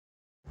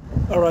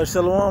All right,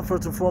 Shalom.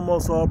 First and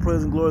foremost, all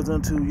praise and glory is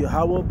unto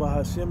Yahweh,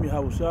 Bahashim,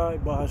 Yahweh Shai,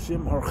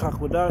 Bahashim,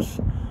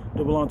 Harchakwadash.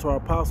 They belong to our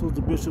apostles,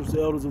 the bishops,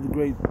 the elders of the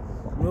great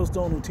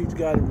millstone who teach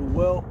God and rule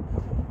well.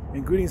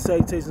 And greetings,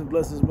 salutations,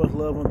 blessings, much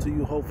love unto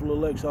you, hopeful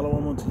elect.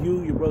 Shalom unto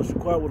you, your brother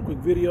Shaquat, with a quick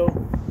video.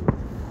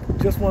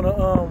 Just want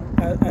to,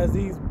 as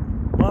these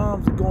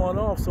bombs are going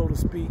off, so to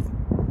speak,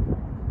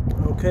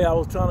 okay, I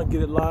was trying to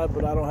get it live,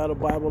 but I don't have a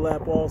Bible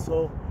app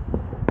also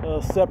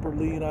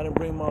separately, and I didn't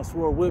bring my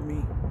sword with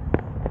me.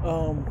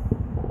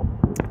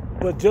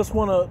 But just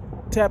want to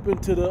tap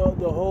into the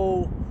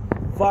whole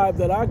vibe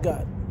that I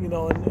got, you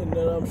know, and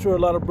I'm sure a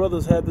lot of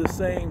brothers have the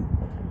same.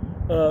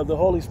 The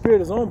Holy Spirit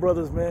is on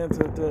brothers, man,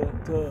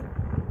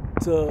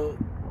 to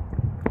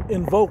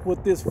invoke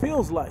what this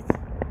feels like,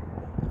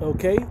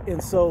 okay?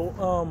 And so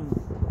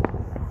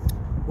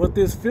what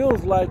this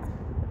feels like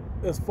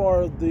as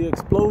far as the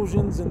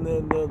explosions and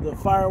the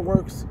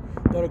fireworks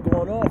that are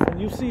going off,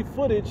 and you see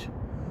footage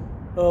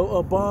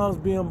of bombs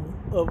being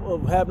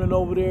of happening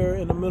over there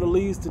in the Middle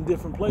East and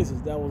different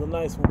places. That was a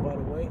nice one, by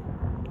the way.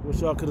 Wish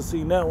y'all could have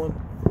seen that one.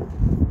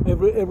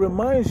 It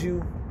reminds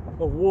you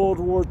of World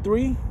War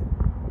III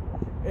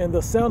and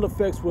the sound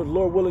effects, with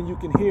Lord willing you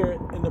can hear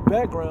in the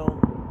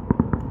background.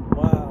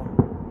 Wow.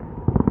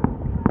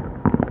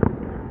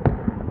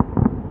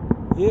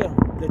 Yeah,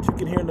 that you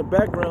can hear in the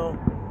background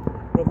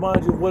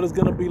reminds you of what it's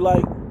going to be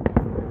like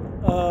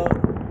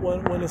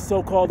when it's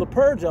so-called the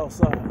purge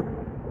outside.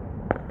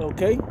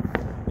 Okay?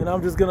 And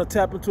I'm just going to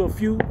tap into a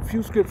few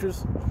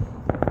scriptures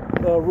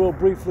real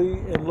briefly,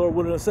 and Lord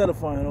willing, it's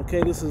edifying.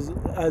 Okay, this is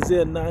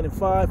Isaiah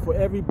 9:5. For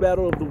every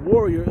battle of the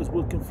warrior is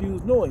with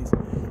confused noise.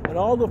 And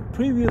all the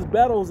previous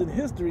battles in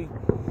history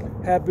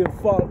have been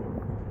fought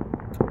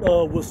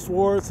with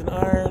swords and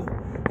iron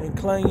and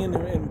clanging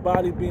and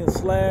body being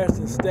slashed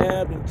and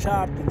stabbed and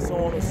chopped and so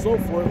on and so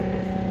forth.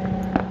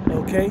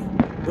 Okay,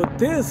 but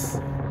this,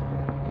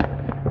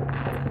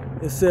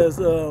 it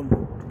says,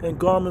 and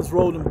garments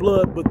rolled in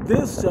blood, but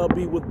this shall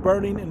be with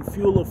burning and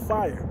fuel of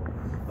fire.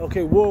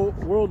 Okay,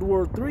 World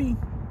War III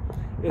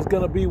is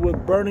going to be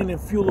with burning and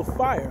fuel of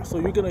fire. So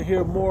you're going to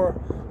hear more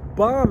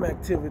bomb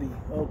activity,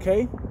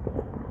 okay?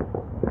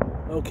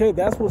 Okay,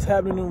 that's what's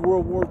happening in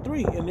World War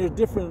III. And there's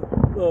different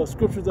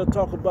scriptures that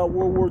talk about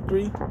World War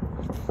III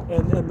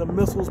and the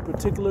missiles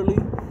particularly.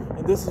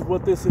 And this is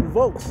what this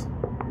invokes.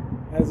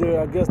 As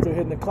I guess they're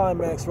hitting the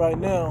climax right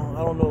now.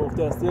 I don't know if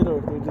that's it or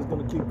if they're just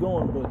going to keep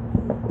going, but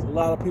there's a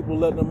lot of people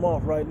letting them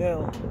off right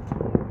now,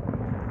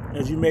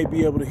 as you may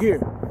be able to hear.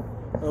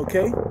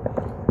 Okay?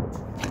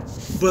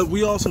 But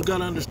we also got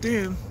to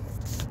understand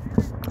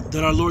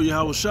that our Lord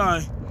Yahweh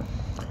Shai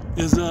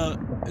is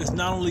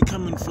not only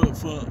coming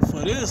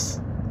for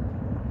this.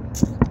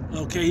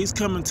 Okay, he's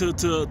coming to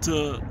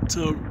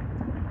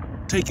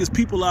take his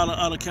people out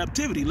of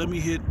captivity. Let me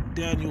hit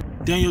Daniel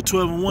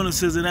 12:1. It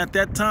says, and at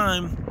that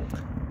time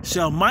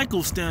shall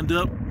Michael stand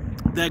up,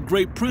 that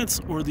great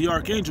prince, or the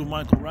archangel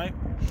Michael, right?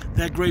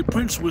 That great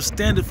prince which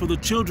standeth for the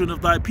children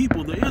of thy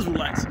people, the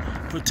Israelites,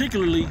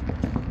 particularly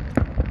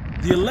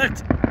the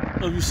elect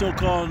of you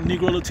so-called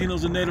Negro,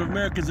 Latinos, and Native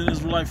Americans and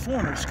Israelite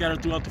foreigners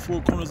scattered throughout the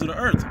four corners of the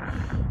earth.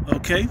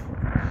 Okay?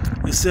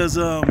 It says,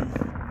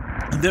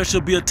 and there shall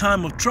be a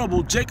time of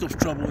trouble, Jacob's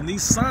trouble. And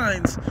these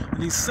signs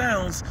and these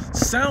sounds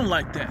sound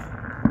like that.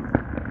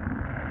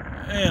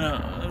 And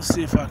let's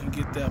see if I can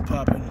get that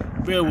popping.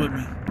 Bear with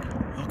me.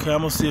 Okay, I'm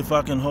going to see if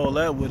I can hold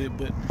that with it.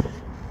 But,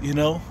 you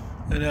know,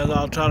 and as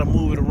I'll try to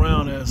move it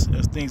around as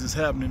things is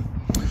happening.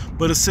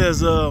 But it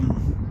says,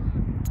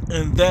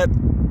 in that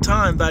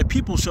time thy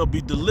people shall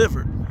be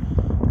delivered.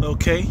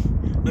 Okay,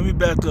 let me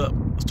back up.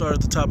 Start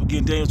at the top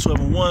again. Daniel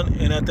 12:1.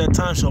 And at that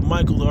time shall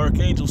Michael the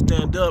archangel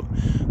stand up,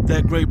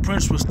 that great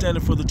prince was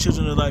standing for the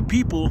children of thy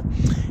people,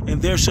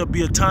 and there shall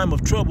be a time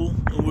of trouble.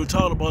 And we're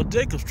talking about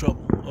Jacob's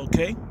trouble.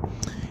 Okay,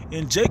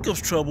 in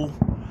Jacob's trouble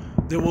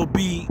there will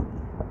be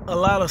a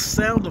lot of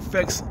sound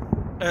effects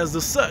as the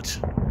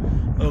such.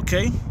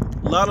 Okay,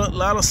 a lot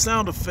of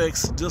sound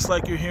effects, just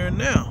like you're hearing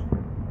now.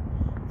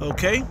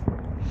 Okay,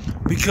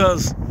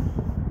 because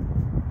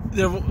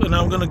there, and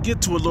I'm going to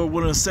get to it, Lord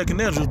willing, in second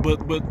Ezra, but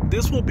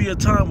this will be a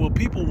time where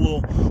people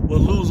will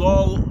lose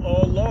all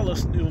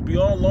lawlessness. It will be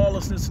all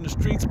lawlessness in the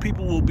streets.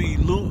 People will be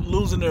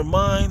losing their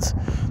minds.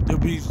 They'll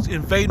be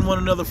invading one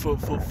another for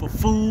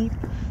food,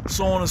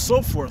 so on and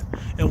so forth.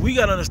 And we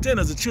got to understand,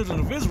 as the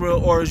children of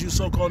Israel, or as you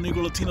so-called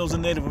Negro, Latinos,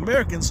 and Native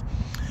Americans,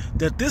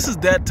 that this is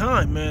that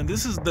time, man.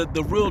 This is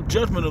the real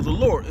judgment of the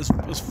Lord.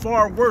 It's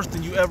far worse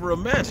than you ever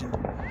imagined.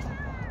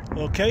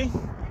 Okay?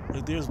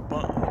 Like, there's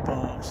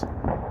bombs.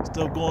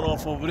 Stuff going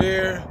off over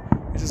there.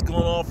 It's just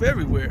going off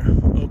everywhere.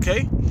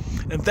 Okay?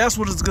 And that's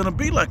what it's going to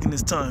be like in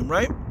this time,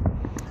 right?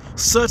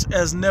 Such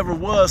as never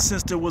was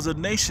since there was a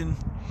nation,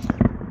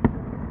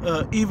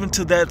 even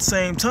to that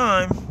same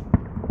time,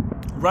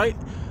 right?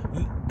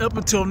 Up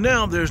until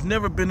now, there's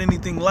never been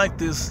anything like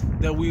this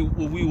that we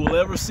will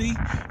ever see,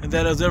 and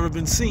that has ever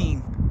been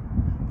seen.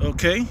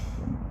 Okay?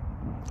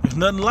 There's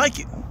nothing like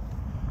it.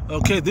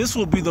 Okay, this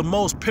will be the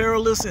most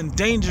perilous and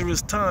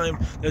dangerous time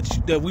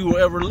that we will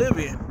ever live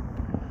in.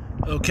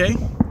 Okay?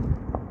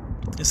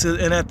 It says,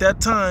 and at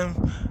that time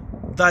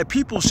thy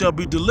people shall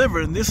be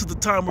delivered. And this is the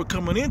time we're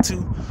coming into,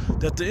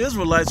 that the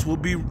Israelites will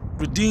be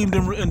redeemed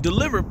and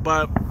delivered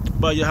by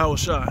Yahweh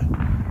Shai.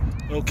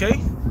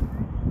 Okay?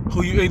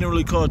 Who you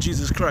ignorantly call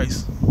Jesus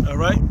Christ.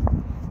 Alright?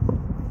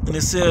 And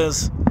it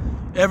says,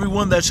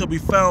 everyone that shall be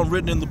found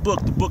written in the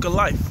book of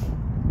life.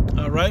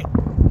 Alright?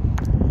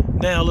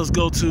 Now let's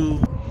go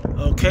to,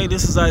 okay,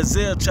 this is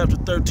Isaiah chapter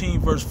 13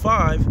 verse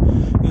 5.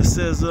 It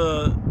says,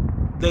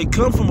 they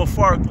come from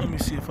afar. Let me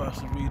see if I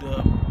should read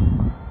up.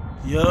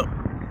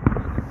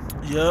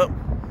 Yep.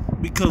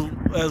 Because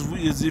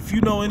as if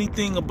you know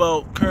anything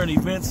about current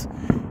events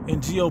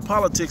and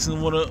geopolitics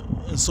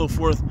and so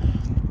forth,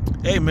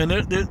 hey man,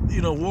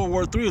 World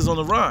War III is on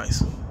the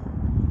rise.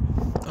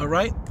 All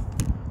right,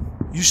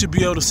 you should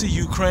be able to see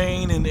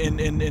Ukraine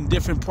and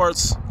different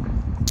parts,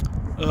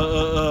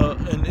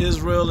 in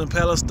Israel and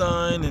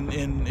Palestine, and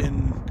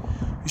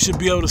you should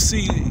be able to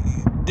see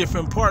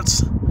different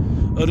parts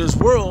of this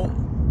world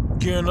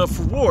gearing up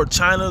for war.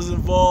 China's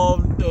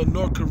involved,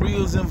 North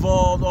Korea's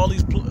involved, all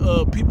these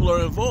people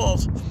are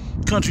involved,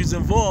 countries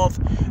involved.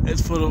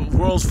 It's for the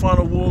world's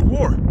final world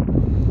war.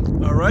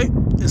 All right,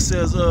 it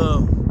says,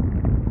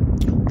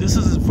 this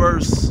is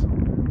verse,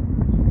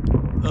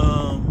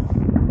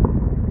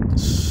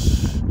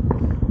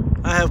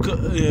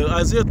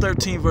 Isaiah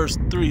 13 verse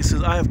 3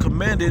 says, I have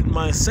commanded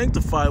my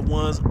sanctified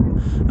ones,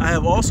 I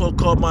have also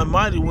called my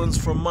mighty ones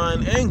from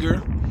mine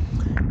anger,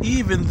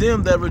 even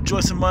them that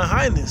rejoice in my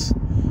highness.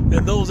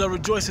 And those that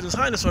rejoice in his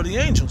highness are the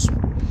angels.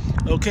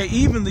 Okay,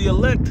 even the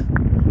elect,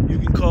 you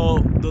can call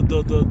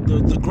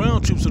the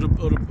ground troops, or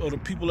the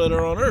people that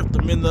are on earth,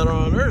 the men that are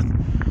on earth,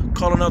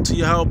 calling out to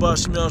Yahweh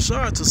Ba'Shem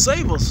Yahushua to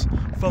save us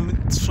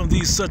from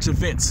these such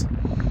events.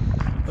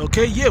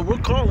 Okay, yeah, we're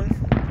calling.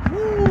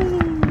 Woo!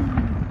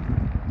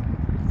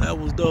 That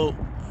was dope.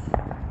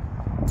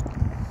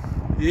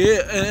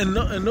 Yeah, and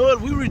know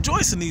what? We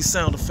rejoice in these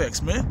sound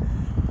effects, man.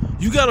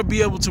 You got to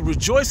be able to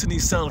rejoice in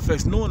these sound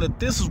effects, knowing that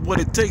this is what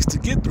it takes to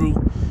get to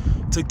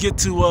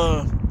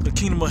the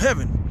kingdom of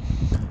heaven.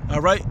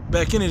 All right,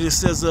 back in it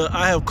says,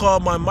 I have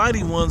called my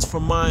mighty ones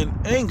from mine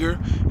anger,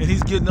 and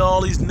he's getting all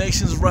these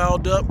nations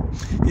riled up.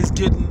 He's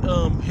getting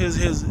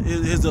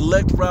his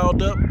elect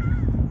riled up.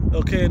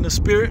 Okay, in the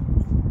spirit.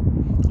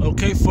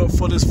 Okay,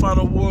 for this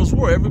final world's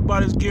war,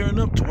 everybody's gearing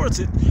up towards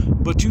it.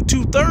 But you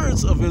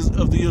 2/3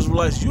 of the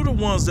Israelites, you're the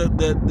ones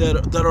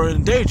that are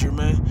in danger,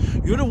 man.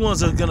 You're the ones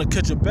that are gonna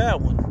catch a bad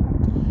one.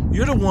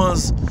 You're the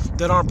ones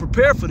that aren't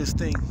prepared for this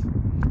thing.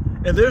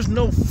 And there's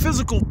no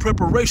physical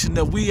preparation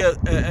that we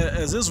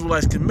as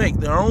Israelites can make.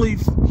 The only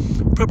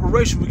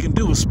preparation we can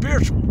do is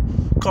spiritual,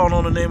 calling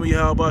on the name of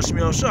Yahweh Ba'Shem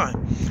Yahushua.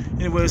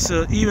 Anyway, it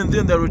says, even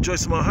them that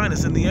rejoice in my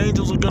highness, and the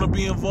angels are gonna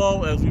be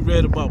involved, as we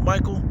read about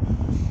Michael,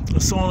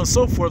 and so on and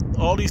so forth.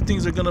 All these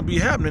things are going to be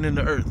happening in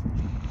the earth.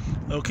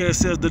 Okay, it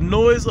says, the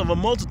noise of a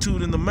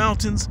multitude in the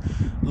mountains,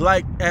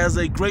 like as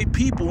a great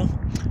people,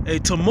 a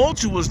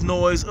tumultuous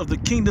noise of the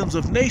kingdoms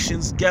of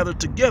nations gathered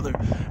together.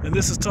 And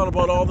this is talking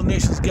about all the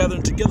nations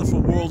gathering together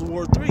for World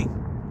War III.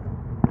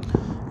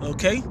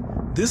 Okay,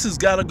 this has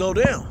got to go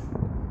down.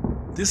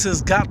 This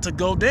has got to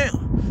go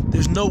down.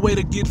 There's no way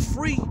to get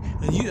free.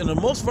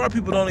 And most of our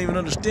people don't even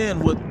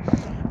understand what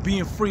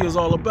being free is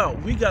all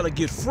about. We got to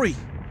get free.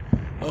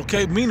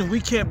 Okay, meaning we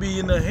can't be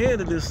in the hand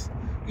of this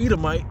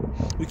Edomite.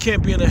 We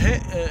can't be in the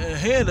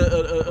hand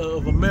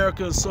of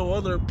America and so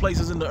other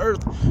places in the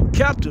earth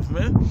captive,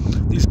 man.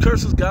 These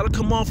curses got to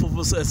come off of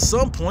us at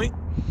some point,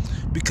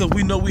 because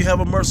we know we have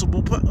a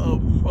merciful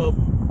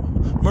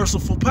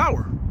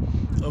power.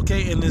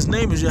 Okay, and his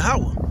name is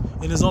Yahweh,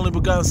 and his only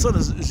begotten son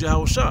is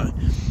Yahweh Shai.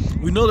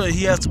 We know that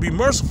he has to be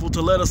merciful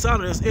to let us out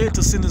of this, and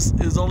to send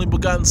his only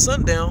begotten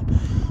son down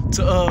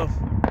to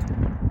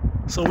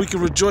so we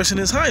can rejoice in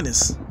his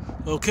highness.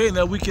 Okay,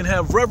 now we can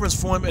have reverence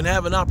for him and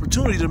have an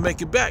opportunity to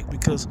make it back,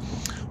 because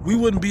we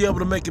wouldn't be able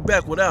to make it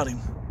back without him.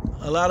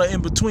 A lot of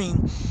in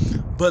between.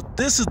 But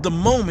this is the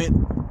moment,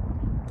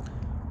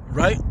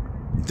 right?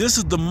 This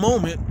is the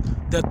moment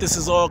that this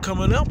is all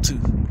coming up to.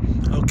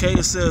 Okay,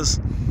 it says,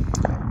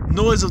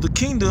 noise of the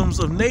kingdoms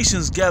of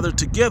nations gathered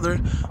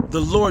together,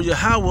 the Lord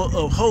Yahweh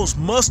of hosts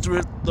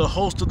mustereth the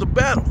host of the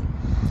battle.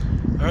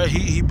 All right,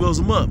 he builds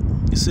them up.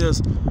 He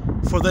says,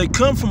 for they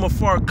come from a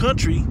far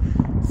country,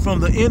 from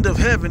the end of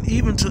heaven,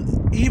 even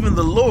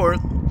the Lord,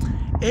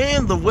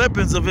 and the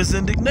weapons of his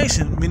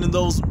indignation, meaning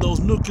those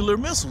nuclear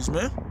missiles,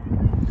 man.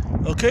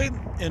 Okay,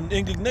 and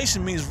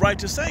indignation means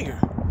righteous anger.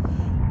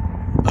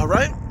 All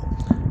right,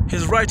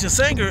 his righteous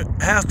anger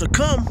has to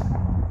come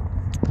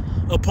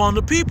upon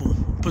the people,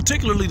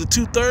 particularly the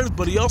 2/3,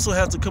 but he also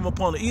has to come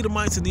upon the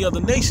Edomites and the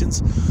other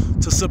nations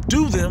to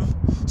subdue them,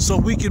 so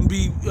we can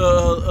be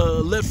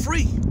let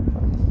free.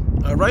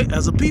 All right,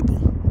 as a people.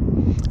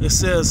 It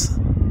says,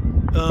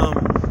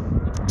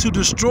 to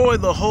destroy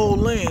the whole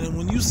land. And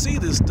when you see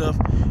this stuff,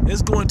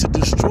 it's going to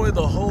destroy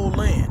the whole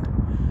land.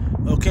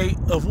 Okay,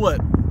 of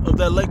what? Of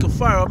that lake of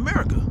fire,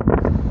 America.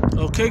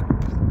 Okay,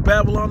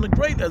 Babylon the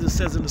Great, as it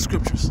says in the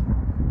scriptures.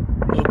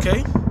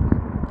 Okay,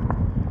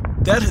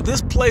 that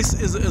this place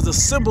is a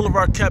symbol of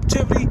our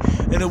captivity,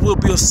 and it will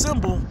be a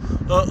symbol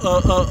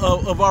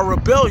of our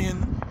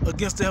rebellion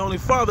against the Heavenly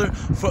Father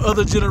for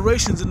other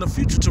generations in the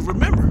future to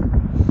remember.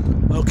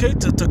 Okay,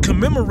 to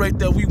commemorate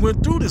that we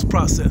went through this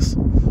process.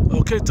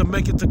 Okay, to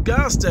make it to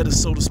God's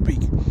status, so to speak.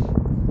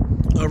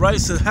 All right,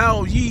 so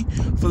howl ye,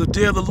 for the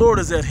day of the Lord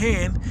is at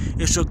hand.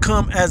 It shall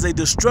come as a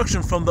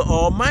destruction from the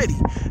Almighty.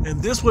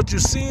 And this, what you're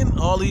seeing,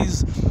 all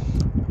these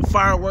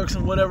fireworks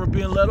and whatever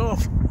being let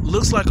off,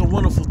 looks like a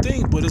wonderful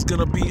thing, but it's going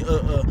to be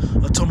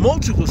a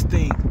tumultuous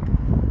thing,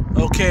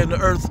 okay, in the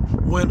earth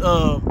when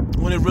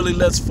it really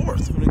lets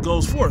forth, when it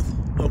goes forth,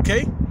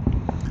 okay?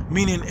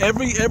 Meaning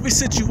every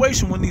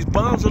situation when these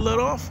bombs are let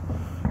off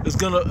is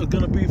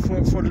gonna be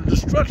for the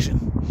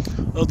destruction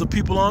of the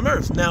people on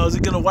earth. Now, is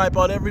it gonna wipe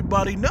out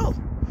everybody? No.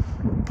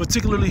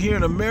 Particularly here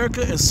in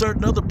America and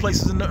certain other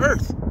places in the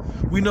earth.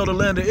 We know the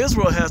land of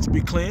Israel has to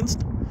be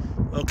cleansed,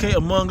 okay,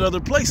 among other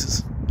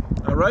places.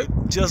 All right,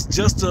 just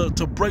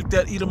to break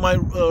that Edomite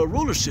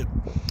rulership.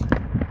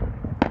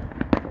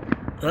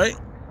 Right?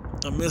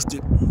 I missed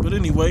it, but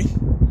anyway,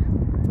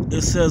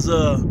 it says,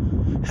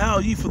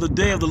 "Howl ye, for the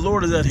day of the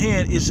Lord is at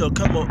hand; it shall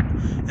come up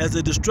as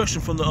a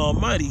destruction from the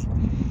Almighty.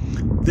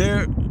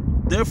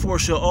 Therefore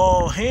shall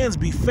all hands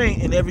be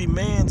faint, and every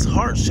man's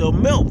heart shall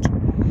melt."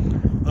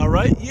 All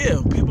right,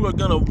 yeah, people are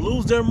gonna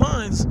lose their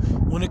minds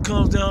when it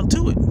comes down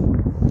to it.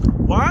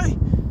 Why?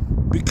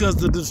 Because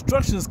the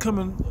destruction is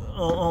coming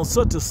on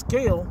such a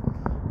scale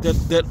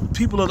that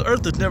people of the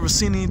earth have never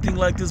seen anything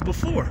like this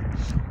before,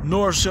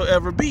 nor shall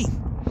ever be.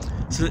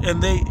 So,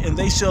 and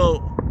they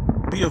shall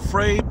be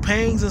afraid.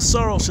 Pangs and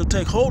sorrow shall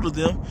take hold of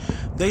them.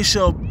 They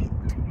shall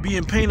be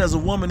in pain as a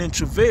woman in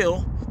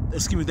travail.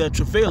 Excuse me, that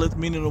travaileth,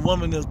 meaning a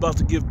woman that's about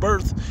to give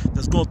birth,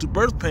 that's going through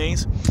birth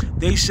pains.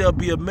 They shall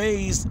be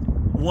amazed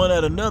one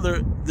at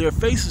another. Their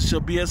faces shall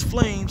be as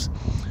flames.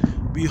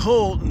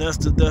 Behold, and that's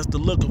the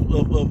look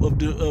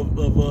of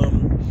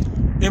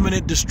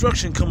imminent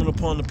destruction coming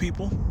upon the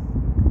people.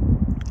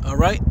 All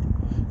right,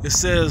 it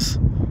says,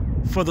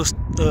 "For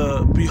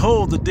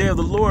behold, the day of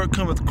the Lord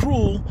cometh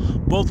cruel,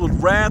 both with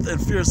wrath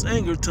and fierce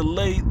anger, to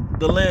lay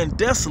the land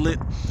desolate,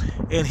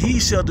 and he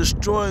shall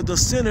destroy the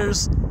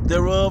sinners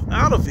thereof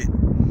out of it."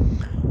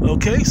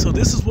 Okay, so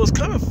this is what's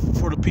coming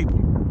for the people.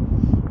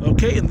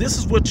 Okay, and this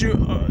is what you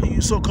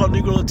so-called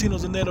Negro,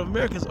 Latinos, and Native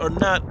Americans are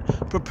not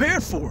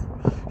prepared for.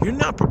 You're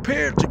not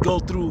prepared to go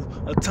through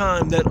a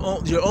time that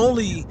your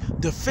only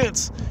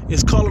defense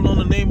is calling on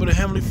the name of the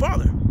Heavenly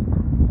Father.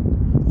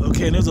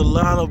 Okay, and there's a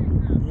lot of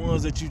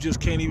ones that you just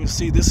can't even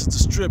see. This is the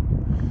strip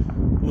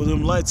where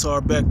them lights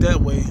are back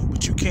that way,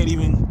 but you can't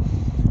even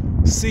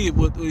see it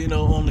with,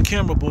 on the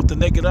camera, but with the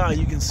naked eye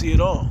you can see it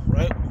all,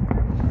 right?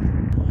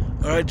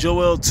 All right,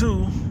 Joel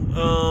 2.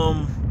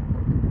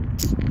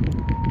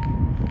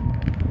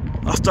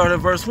 I'll start at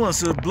verse 1. It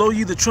says, "Blow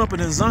ye the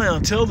trumpet in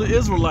Zion, tell the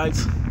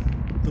Israelites,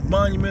 the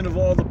monument of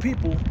all the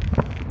people,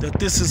 that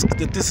this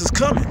is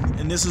coming,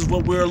 and this is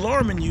what we're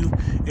alarming you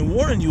and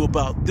warning you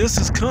about. This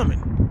is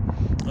coming."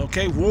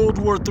 Okay, World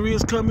War III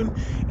is coming,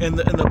 and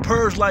the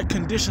purge-like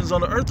conditions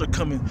on the earth are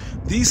coming.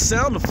 These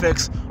sound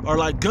effects are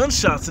like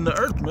gunshots in the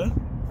earth, man.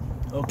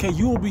 Okay,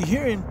 you will be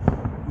hearing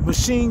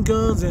machine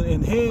guns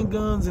and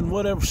handguns and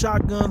whatever,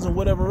 shotguns and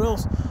whatever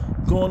else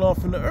going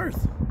off in the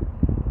earth.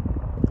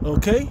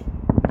 Okay,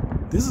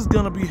 this is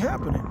gonna be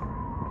happening.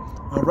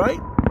 All right,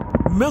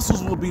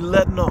 missiles will be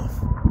letting off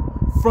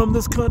from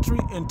this country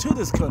into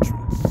this country.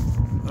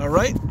 All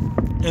right,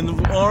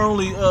 and our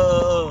only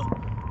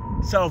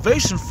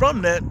salvation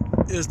from that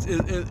is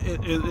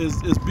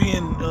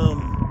being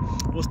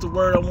what's the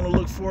word I want to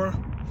look for?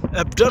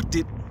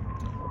 Abducted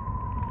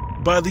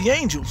by the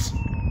angels,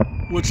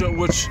 which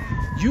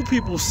you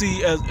people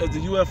see as the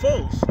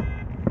UFOs.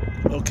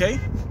 Okay,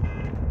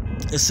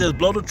 it says,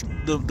 "Blow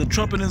the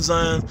trumpet in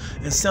Zion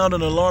and sound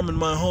an alarm in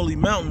my holy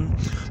mountain.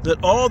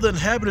 Let all the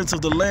inhabitants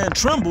of the land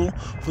tremble,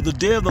 for the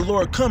day of the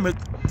Lord cometh,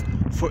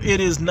 for it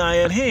is nigh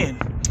at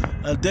hand.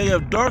 A day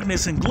of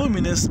darkness and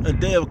gloominess, a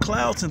day of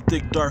clouds and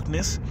thick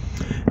darkness,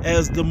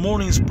 as the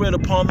morning spread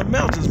upon the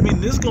mountains." Meaning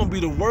this is going to be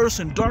the worst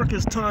and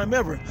darkest time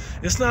ever.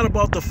 It's not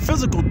about the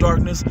physical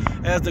darkness,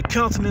 as the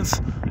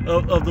countenance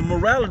of the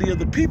morality of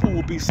the people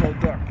will be so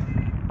dark.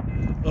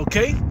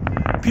 Okay?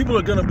 People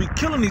are going to be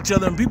killing each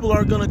other, and people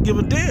aren't going to give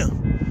a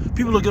damn.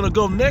 People are going to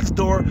go next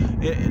door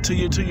to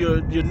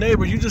your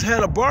neighbor. You just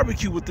had a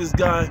barbecue with this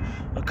guy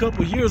a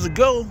couple years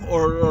ago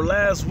or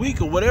last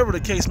week or whatever the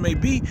case may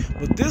be,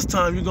 but this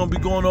time you're going to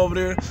be going over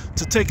there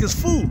to take his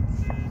food.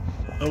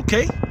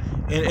 Okay?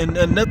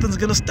 And nothing's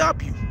going to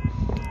stop you.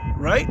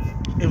 Right?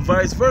 And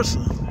vice versa.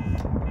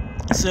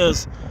 It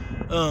says,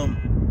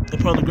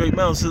 upon the great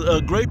mountain, says,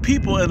 "A great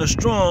people and a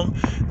strong,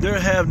 there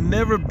have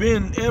never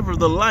been ever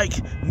the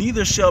like,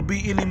 neither shall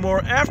be any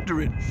more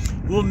after it."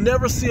 We'll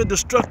never see a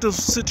destructive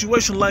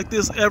situation like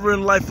this ever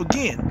in life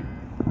again.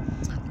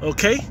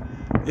 Okay?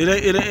 It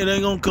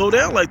ain't gonna go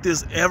down like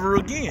this ever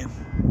again.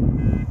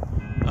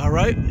 All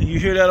right? And you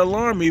hear that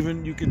alarm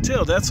even, you can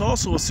tell that's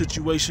also a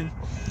situation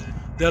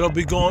that'll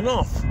be going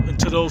off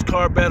until those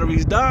car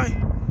batteries die.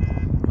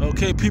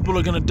 Okay, people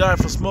are going to die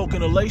from smoke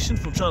inhalation,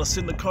 from trying to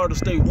sit in the car to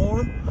stay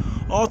warm.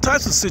 All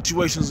types of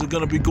situations are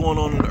going to be going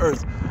on the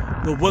earth.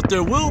 But what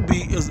there will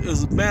be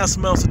is mass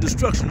amounts of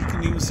destruction. You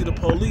can even see the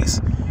police,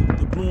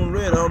 the blue and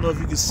red. I don't know if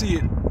you can see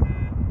it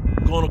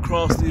going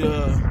across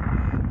the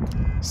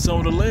some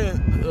of the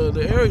land,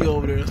 the area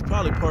over there. It's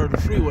probably part of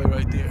the freeway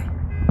right there.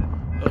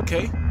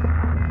 Okay,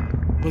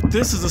 but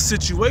this is a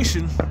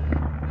situation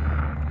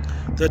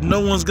that no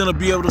one's going to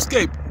be able to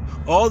escape.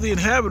 All the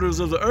inhabitants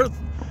of the earth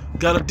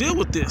got to deal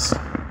with this.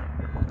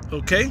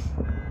 Okay,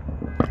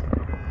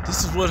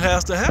 this is what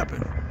has to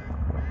happen.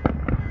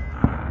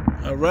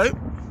 All right.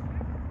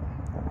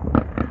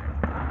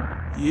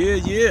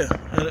 Yeah,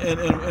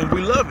 and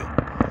we love it.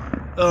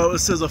 It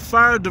says, a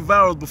fire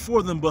devours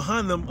before them,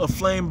 behind them a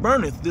flame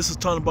burneth. This is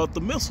talking about the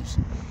missiles.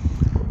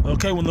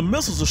 Okay, when the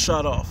missiles are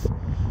shot off.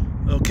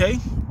 Okay,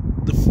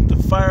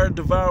 the fire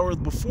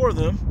devoureth before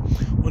them,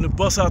 when it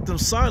busts out them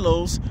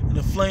silos, and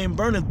the flame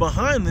burneth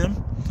behind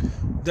them,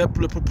 that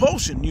the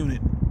propulsion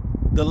unit.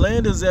 The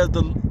land is as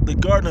the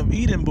Garden of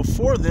Eden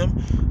before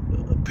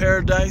them,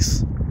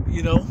 paradise,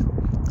 you know,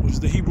 which is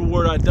the Hebrew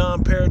word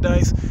Adam,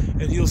 paradise,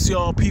 and you'll see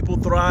all people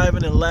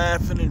thriving and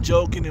laughing and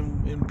joking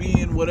and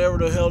being whatever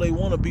the hell they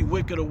want to be,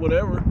 wicked or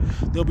whatever.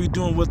 They'll be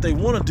doing what they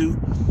want to do.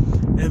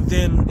 And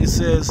then it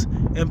says,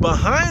 and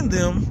behind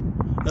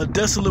them a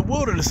desolate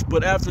wilderness.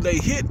 But after they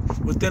hit,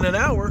 within an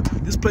hour,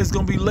 this place is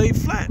going to be laid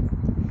flat,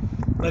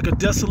 like a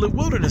desolate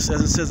wilderness,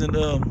 as it says in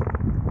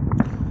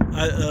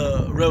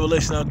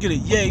Revelation. I'll get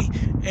it. Yea,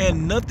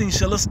 and nothing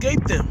shall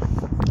escape them.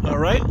 All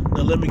right,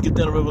 now let me get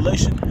that in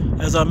Revelation.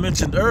 As I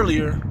mentioned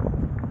earlier,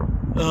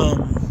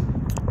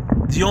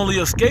 the only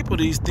escape of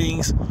these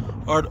things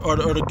are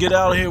to get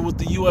out of here with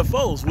the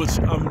UFOs, which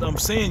I'm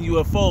saying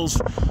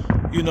UFOs,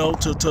 you know,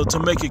 to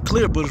make it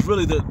clear, but it's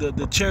really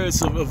the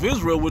chariots of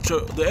Israel, which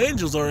are the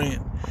angels are in,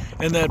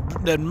 and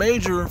that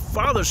major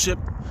fathership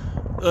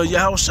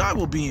Yahushua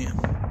will be in.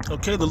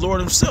 Okay, the Lord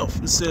himself.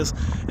 It says,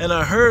 and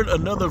I heard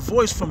another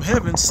voice from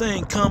heaven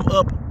saying, come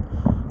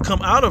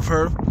out of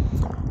her,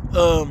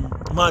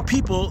 my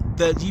people,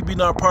 that ye be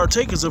not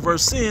partakers of her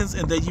sins,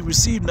 and that ye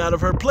receive not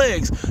of her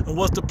plagues. And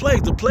what's the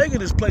plague? The plague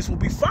of this place will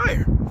be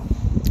fire.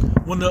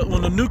 When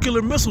the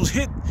nuclear missiles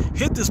hit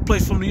this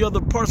place from the other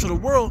parts of the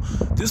world,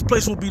 this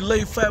place will be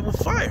laid flat with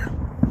fire.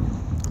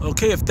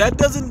 Okay, if that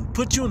doesn't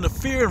put you in the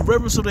fear and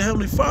reverence of the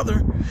Heavenly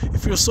Father,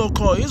 if you're a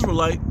so-called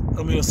Israelite,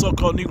 I mean a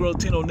so-called Negro,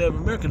 Latino, Native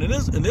American, and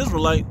an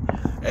Israelite,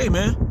 hey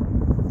man,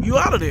 you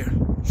out of there.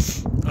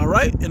 All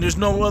right, and there's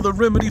no other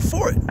remedy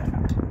for it.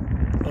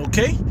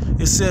 Okay,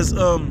 it says,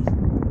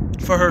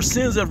 for her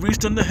sins have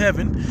reached unto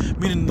heaven,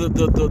 meaning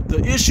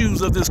the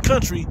issues of this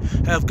country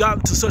have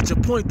gotten to such a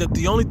point that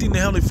the only thing the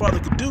Heavenly Father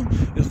could do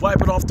is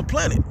wipe it off the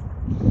planet.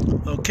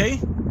 Okay,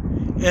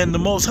 and the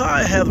Most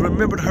High hath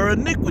remembered her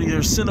iniquity,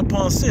 her sin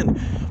upon sin.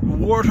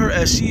 Reward her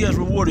as she has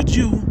rewarded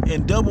you,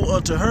 and double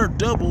unto her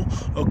double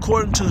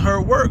according to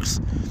her works.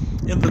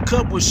 In the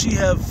cup which she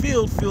have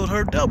filled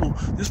her double.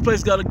 This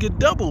place got to get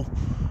double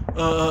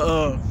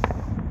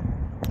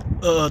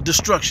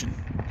destruction.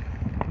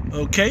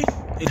 Okay,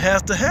 it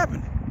has to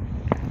happen.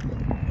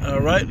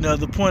 All right, now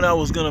the point I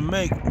was gonna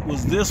make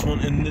was this one,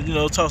 and you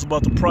know, it talks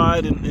about the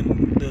pride and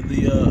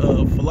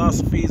the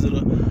philosophies of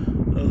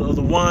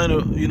the wine,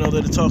 you know,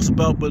 that it talks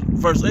about. But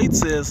verse 8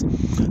 says,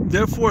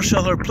 therefore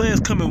shall her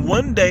plagues come in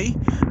one day,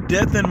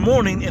 death and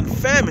mourning and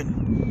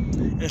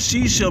famine, and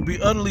she shall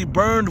be utterly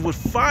burned with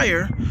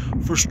fire,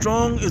 for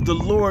strong is the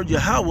Lord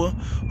Yahweh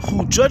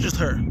who judgeth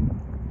her.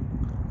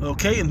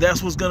 Okay, and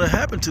that's what's gonna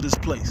happen to this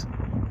place.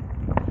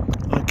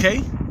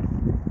 Okay,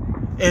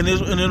 and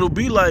it'll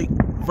be like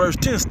verse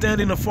 10,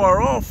 standing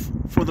afar off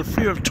for the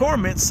fear of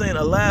torment, saying,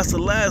 alas,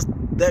 alas,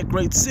 that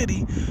great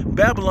city,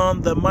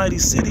 Babylon, the mighty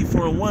city,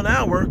 for in 1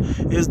 hour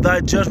is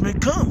thy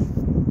judgment come.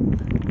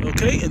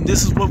 Okay, and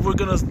this is what we're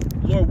gonna,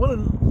 Lord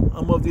willing,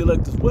 I'm of the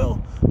elect as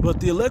well,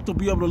 but the elect will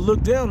be able to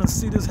look down and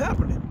see this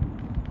happening,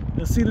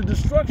 and see the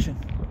destruction,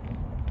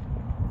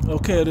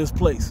 okay, of this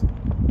place.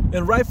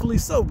 And rightfully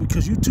so,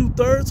 because you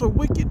 2/3 are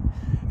wicked.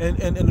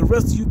 And the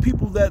rest of you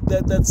people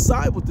that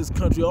side with this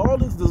country, all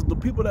this, the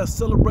people that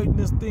celebrating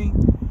this thing,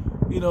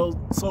 you know,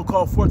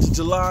 so-called 4th of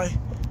July,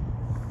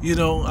 you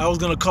know, I was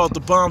going to call it the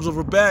bombs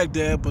over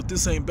Baghdad, but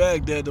this ain't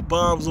Baghdad. The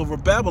bombs over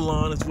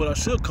Babylon is what I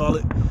should call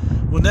it.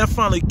 When that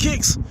finally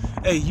kicks,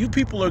 hey, you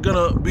people are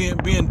going to be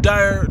in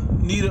dire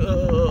need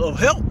of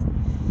help.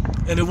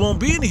 And it won't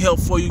be any help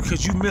for you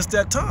because you missed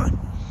that time.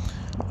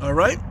 All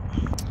right?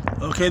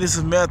 Okay, this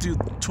is Matthew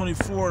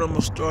 24, and I'm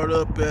going to start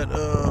up at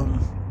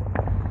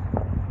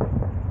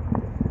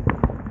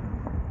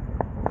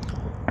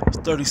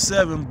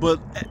 37. But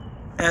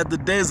as the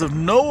days of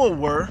Noah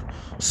were,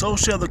 so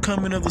shall the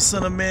coming of the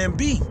Son of Man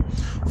be.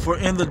 For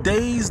in the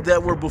days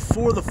that were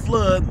before the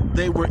flood,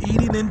 they were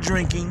eating and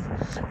drinking,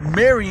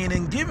 marrying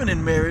and giving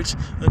in marriage,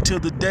 until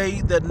the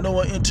day that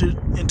Noah entered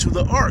into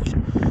the ark,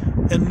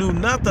 and knew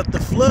not that the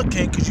flood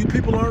came. Because you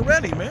people aren't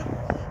ready, man.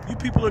 You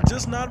people are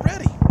just not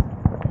ready.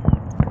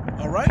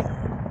 All right?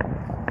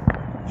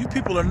 You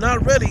people are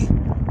not ready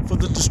for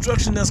the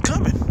destruction that's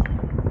coming.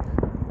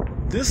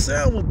 this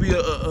sound will be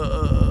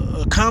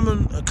a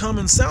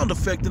common sound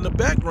effect in the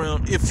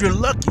background if you're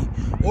lucky,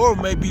 or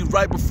maybe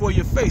right before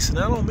your face. And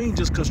I don't mean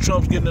just because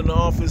Trump's getting in the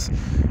office,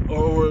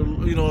 or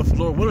you know, if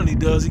Lord willing he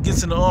does, he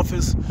gets in the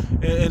office,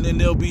 and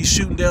they'll be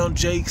shooting down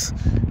Jakes,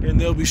 and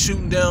they'll be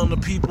shooting down the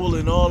people,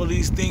 and all of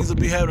these things will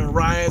be having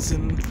riots,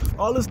 and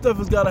all this stuff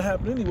has got to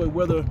happen anyway,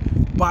 whether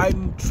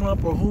Biden,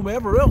 Trump, or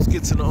whomever else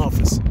gets in the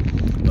office.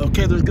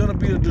 Okay, there's gonna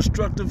be a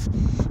destructive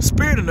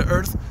spirit in the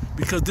earth,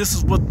 because this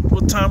is what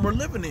time we're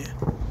living in.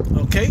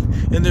 Okay,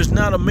 and there's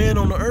not a man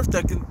on the earth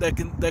that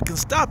can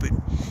stop it.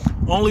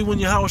 Only when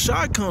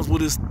Yahushua comes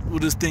with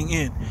this thing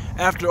in.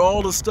 After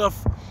all the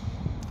stuff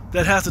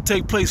that has to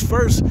take place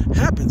first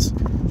happens.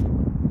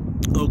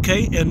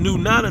 Okay, and knew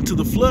not until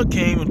the flood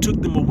came and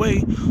took them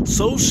away,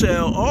 so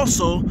shall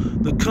also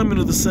the coming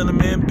of the Son of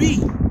Man be.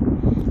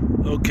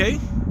 Okay.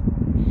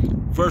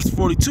 Verse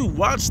 42,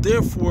 watch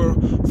therefore,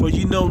 for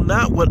ye know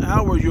not what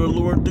hour your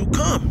Lord do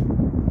come.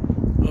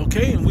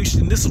 Okay, and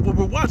this is what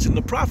we're watching,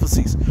 the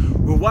prophecies.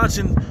 We're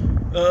watching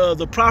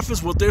the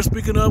prophets, what they're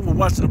speaking of. We're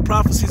watching the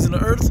prophecies in the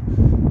earth,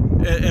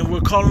 and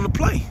we're calling the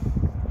play,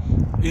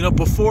 you know,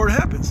 before it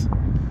happens.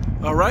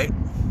 All right,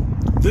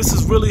 this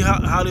is really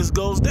how this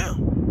goes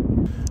down.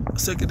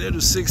 2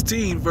 Ezra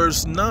 16,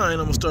 verse 9. I'm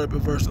going to start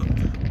at verse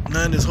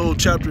 9. This whole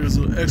chapter is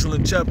an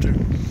excellent chapter.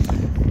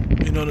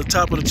 You know, the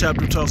top of the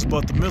chapter talks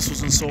about the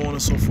missiles and so on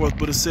and so forth.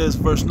 But it says,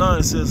 verse 9,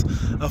 it says,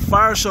 a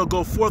fire shall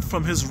go forth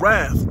from his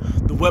wrath,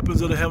 the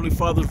weapons of the Heavenly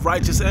Father's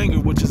righteous anger,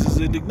 which is his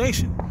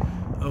indignation.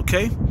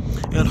 Okay?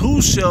 And who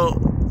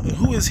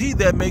is he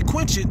that may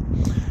quench it?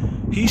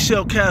 He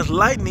shall cast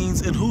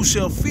lightnings, and who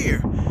shall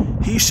fear?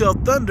 He shall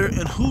thunder,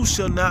 and who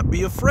shall not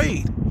be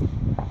afraid?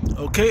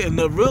 Okay, and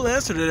the real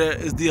answer to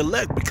that is the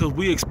elect, because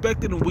we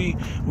expect it and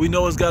we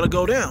know it's got to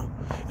go down.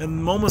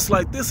 And moments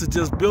like this is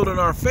just building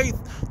our faith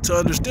to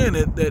understand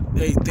that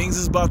hey, things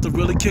is about to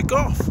really kick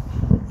off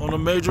on a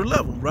major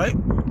level, right?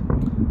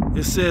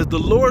 It says, the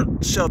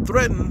Lord shall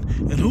threaten,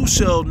 and who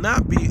shall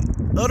not be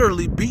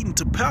utterly beaten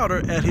to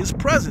powder at his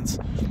presence?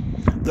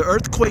 The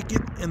earth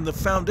quaketh, and the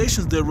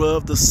foundations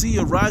thereof, the sea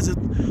ariseth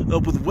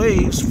up with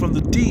waves from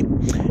the deep,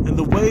 and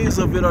the waves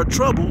of it are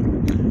troubled,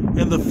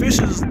 and the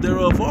fishes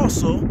thereof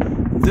also.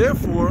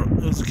 Therefore,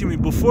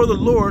 before the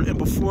Lord and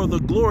before the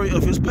glory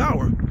of his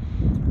power.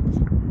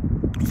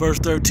 Verse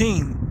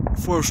 13,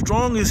 for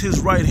strong is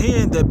his right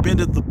hand that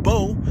bendeth the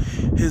bow.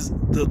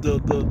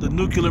 The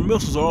nuclear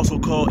missiles are also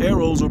called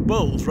arrows or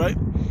bows, right?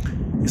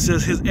 It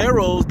says, his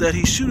arrows that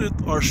he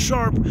shooteth are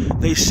sharp,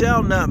 they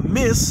shall not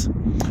miss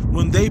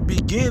when they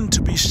begin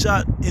to be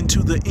shot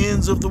into the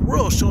ends of the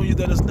world, showing you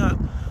that it's not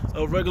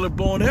a regular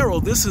bow and arrow.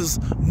 This is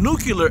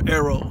nuclear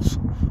arrows,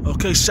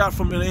 okay, shot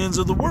from the ends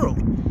of the world.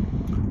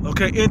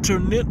 Okay,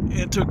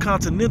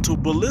 intercontinental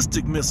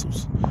ballistic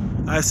missiles,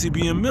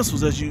 ICBM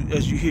missiles, as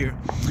you hear.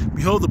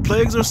 Behold, the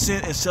plagues are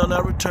sent and shall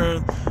not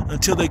return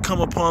until they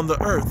come upon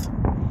the earth.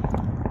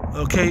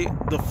 Okay,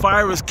 the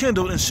fire is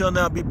kindled and shall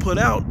not be put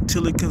out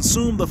till it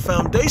consume the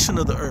foundation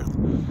of the earth.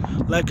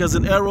 Like as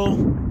an arrow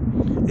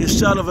is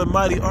shot of a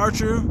mighty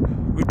archer,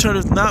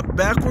 returneth not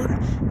backward,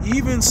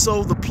 even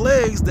so the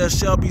plagues that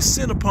shall be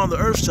sent upon the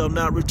earth shall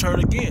not return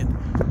again.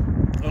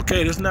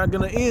 Okay, it's not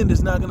going to end.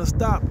 It's not going to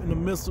stop in the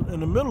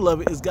middle of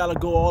it. It's got to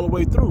go all the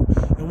way through.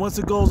 And once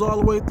it goes all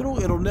the way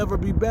through, it'll never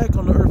be back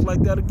on the earth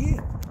like that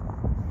again.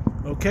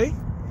 Okay?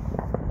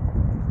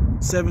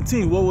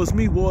 17, woe is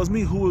me,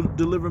 who will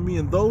deliver me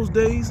in those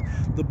days?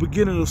 The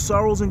beginning of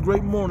sorrows and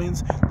great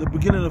mournings, the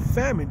beginning of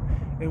famine.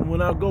 And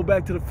when I go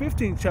back to the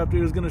 15th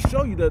chapter, it's going to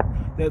show you that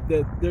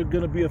there's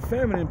going to be a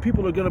famine, and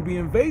people are going to be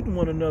invading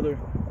one another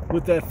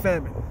with that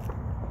famine.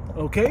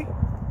 Okay?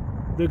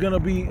 There's going to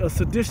be a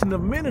sedition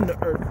of men in the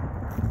earth.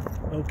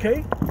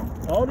 Okay?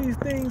 All these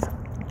things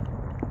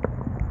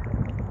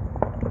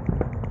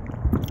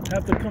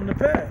have to come to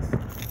pass.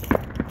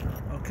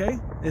 Okay?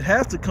 It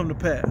has to come to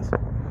pass.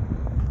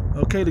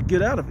 Okay, to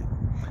get out of it.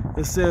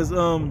 It says,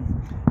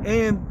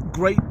 and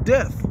great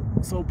death.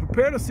 So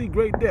prepare to see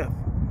great death.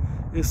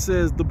 It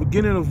says, the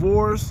beginning of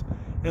wars,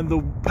 and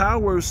the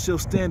powers shall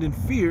stand in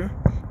fear.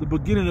 The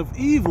beginning of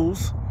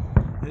evils,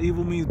 and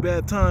evil means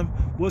bad time.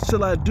 What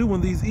shall I do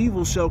when these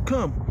evils shall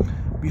come?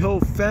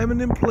 Behold, famine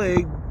and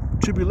plague,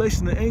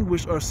 tribulation and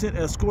anguish are sent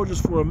as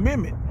scourges for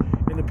amendment.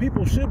 And the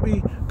people should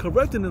be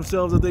correcting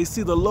themselves as they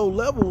see the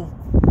low-level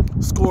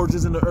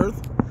scourges in the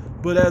earth.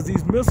 But as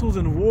these missiles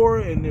and war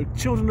and their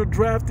children are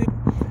drafted,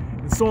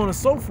 and so on and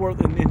so forth,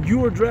 and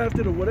you are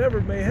drafted or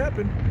whatever may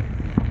happen,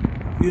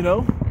 you know,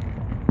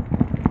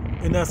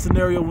 in that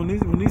scenario, when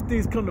these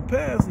things come to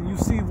pass and you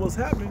see what's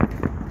happening,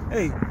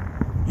 hey,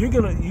 you're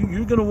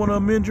gonna want to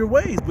amend your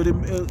ways, but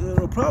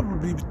it'll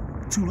probably be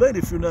too late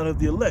if you're not of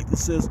the elect. It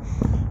says,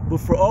 but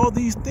for all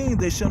these things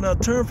they shall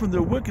not turn from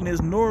their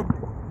wickedness, nor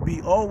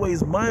be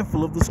always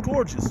mindful of the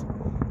scourges.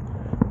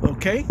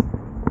 Okay?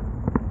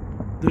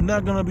 They're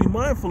not going to be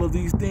mindful of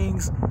these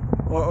things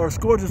or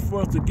scourges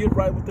for us to get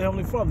right with the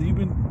Heavenly Father. You've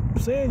been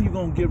saying you're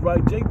going to get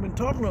right. Jake been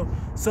talking to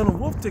selling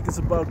wolf tickets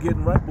about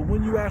getting right, but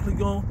when you actually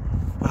going,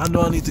 I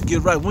know I need to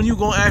get right. When you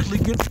going to actually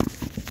get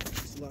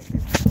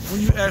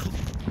when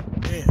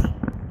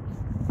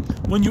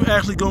you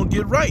actually gonna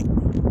get right.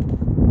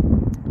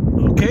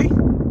 Okay?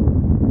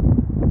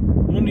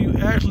 When are you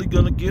actually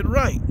gonna get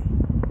right?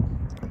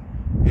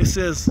 It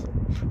says,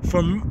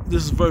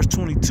 this is verse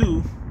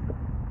 22.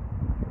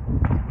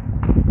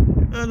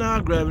 And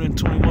I'll grab it in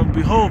 21.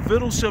 Behold,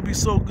 victuals shall be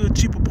so good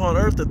cheap upon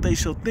earth that they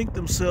shall think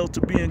themselves to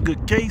be in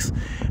good case,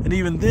 and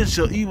even then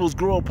shall evils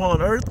grow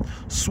upon earth,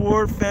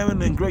 sword,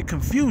 famine, and great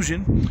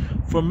confusion.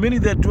 For many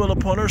that dwell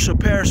upon earth shall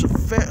perish of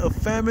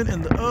famine,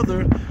 and the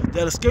other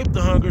that escape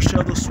the hunger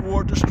shall the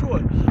sword destroy.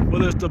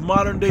 Whether it's the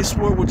modern day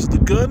sword, which is the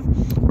gun,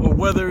 or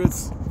whether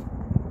it's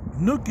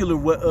nuclear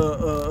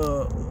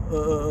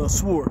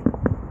sword.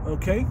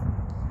 Okay?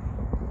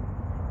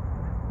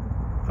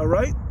 All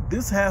right?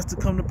 This has to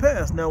come to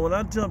pass. Now, when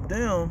I jump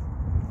down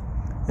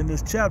in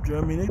this chapter,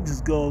 I mean, it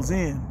just goes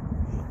in.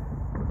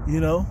 You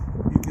know,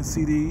 you can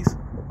see these.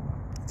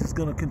 It's just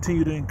going to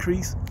continue to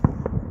increase.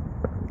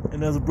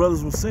 And as the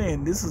brothers were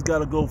saying, this has got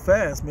to go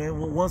fast, man.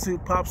 Once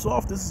it pops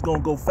off, this is going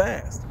to go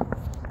fast.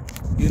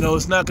 You know,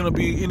 it's not going to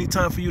be any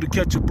time for you to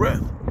catch your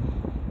breath.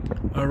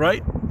 All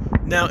right?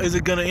 Now, is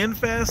it going to end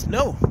fast?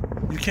 No.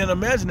 You can't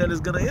imagine that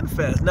it's going to end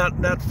fast.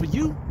 Not for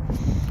you.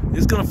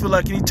 It's going to feel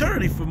like an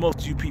eternity for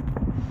most of you people.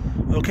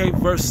 Okay,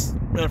 matter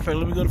of fact,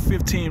 let me go to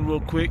 15 real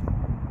quick. 2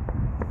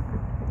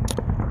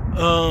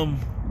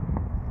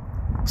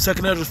 Ezra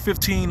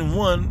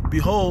 15:1,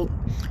 behold,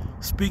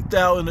 speak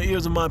thou in the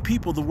ears of my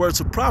people the words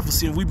of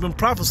prophecy. And we've been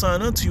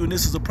prophesying unto you, and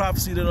this is a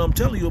prophecy that I'm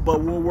telling you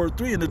about World War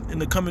III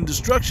and the coming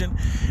destruction,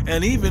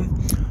 and even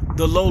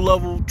the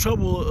low-level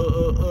trouble,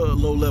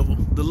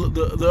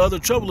 the other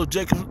trouble of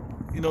Jacob,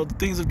 you know, the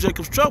things of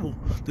Jacob's trouble,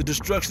 the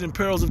destruction and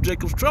perils of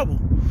Jacob's trouble.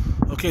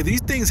 Okay,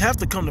 these things have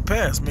to come to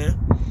pass, man.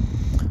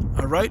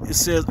 All right, it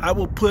says, I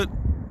will put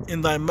in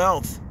thy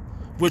mouth,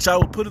 which I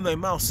will put in thy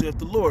mouth, saith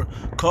the Lord.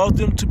 Cause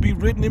them to be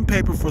written in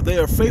paper, for they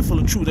are faithful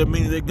and true. That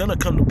means they're going to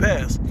come to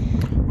pass,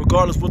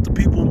 regardless what the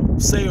people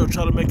say or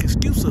try to make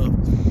excuse of.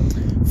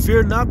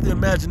 Fear not the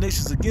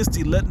imaginations against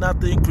thee. Let not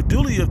the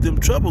incredulity of them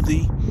trouble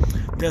thee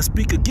that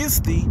speak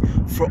against thee.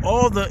 For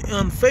all the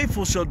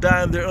unfaithful shall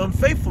die in their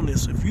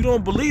unfaithfulness. If you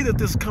don't believe that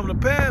this is coming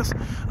to pass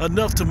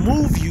enough to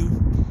move you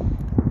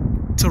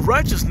to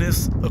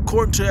righteousness,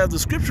 according to as the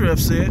scripture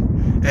have said,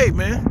 hey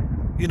man,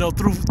 you know,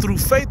 through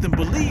faith and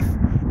belief,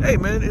 hey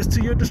man, it's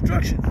to your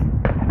destruction. All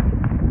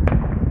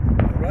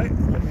right?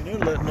 I mean, they're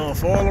letting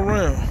off all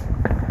around.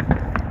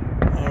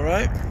 All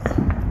right?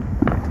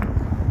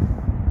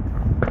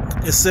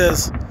 It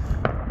says,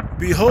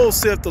 behold,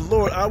 saith the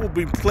Lord, I will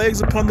bring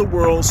plagues upon the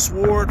world,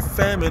 sword,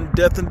 famine,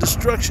 death, and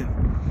destruction.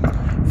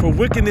 For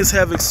wickedness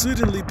have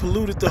exceedingly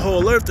polluted the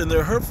whole earth, and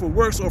their hurtful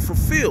works are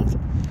fulfilled.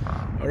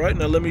 All right,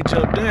 now let me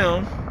jump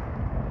down.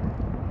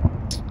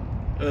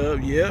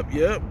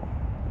 Yep.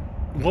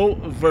 Woe,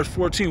 verse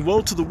 14.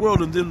 Woe to the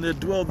world and them that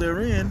dwell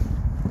therein.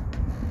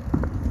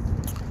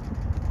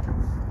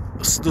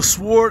 The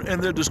sword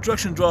and their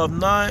destruction draweth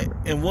nigh,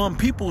 and one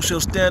people shall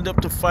stand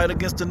up to fight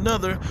against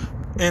another,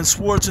 and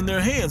swords in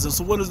their hands. And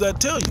so what does that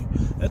tell you?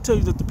 That tells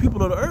you that the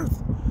people of the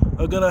earth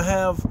are going to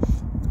have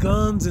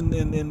guns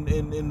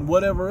and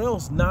whatever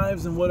else,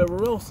 knives and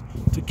whatever else,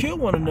 to kill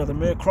one another,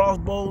 man.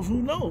 Crossbows,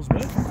 who knows,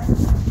 man.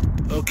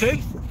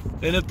 Okay?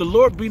 And if the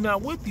Lord be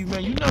not with you,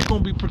 man, you're not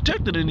going to be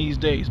protected in these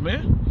days,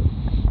 man.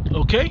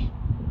 Okay?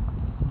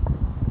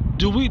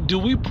 Do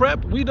we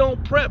prep? We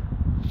don't prep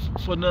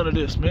for none of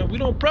this, man. We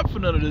don't prep for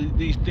none of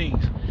these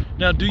things.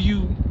 Now, do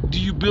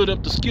you build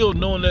up the skill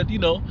knowing that, you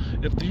know,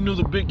 if you knew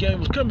the big game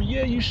was coming,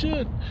 yeah, you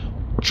should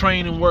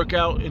train and work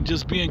out and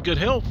just be in good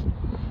health.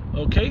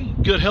 Okay?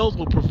 Good health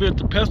will prevent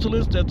the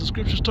pestilence that the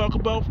scriptures talk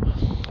about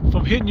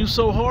from hitting you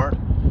so hard,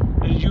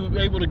 and you're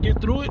able to get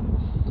through it.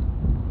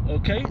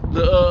 Okay?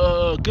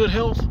 The good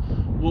health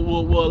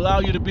will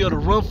allow you to be able to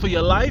run for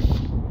your life,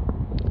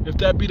 if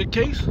that be the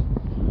case.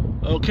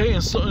 Okay?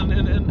 And so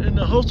and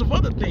a host of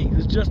other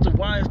things. It's just a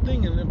wise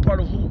thing and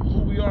part of who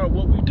we are and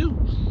what we do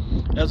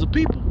as a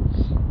people.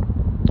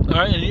 All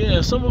right? And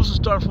yeah, some of us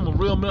start from a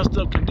real messed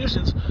up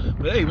conditions,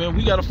 but hey, man,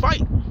 we got to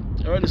fight.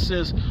 All right, it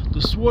says,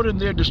 the sword in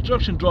their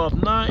destruction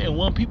draweth nigh, and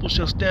one people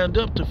shall stand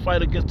up to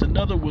fight against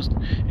another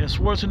and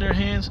swords in their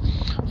hands.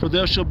 For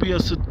there shall be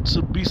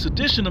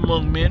sedition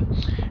among men,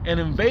 and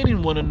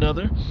invading one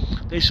another.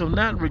 They shall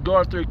not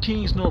regard their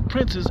kings nor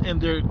princes, and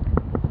their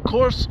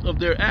course of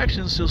their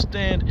actions shall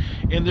stand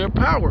in their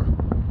power.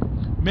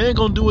 Man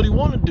gonna do what he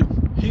want to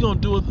do. He gonna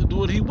do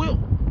what he will.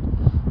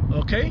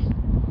 Okay,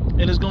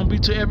 and it's gonna be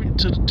to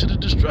the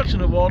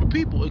destruction of all the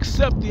people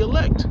except the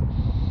elect.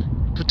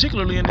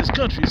 Particularly in this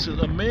country, it says,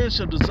 a man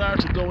shall desire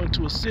to go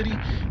into a city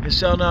and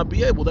shall not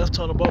be able. That's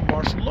talking about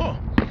martial law.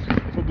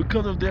 For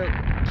because of their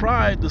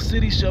pride, the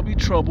city shall be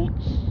troubled,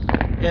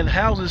 and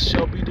houses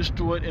shall be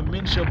destroyed, and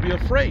men shall be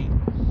afraid.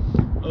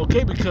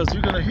 Okay, because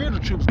you're going to hear the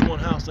troops going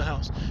house to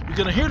house. You're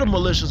going to hear the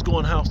militias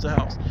going house to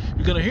house.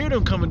 You're going to hear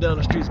them coming down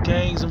the streets,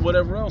 gangs and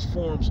whatever else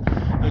forms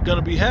are going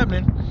to be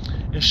happening,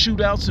 and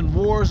shootouts and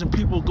wars and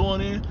people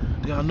going in.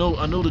 I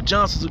know the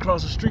Johnsons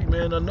across the street,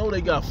 man. I know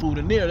they got food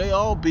in there. They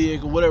all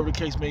big or whatever the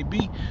case may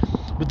be.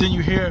 But then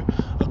you hear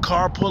a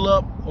car pull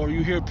up, or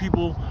you hear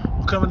people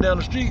coming down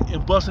the street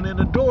and busting in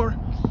the door.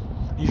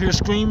 You hear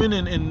screaming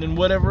and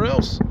whatever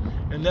else,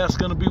 and that's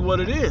going to be what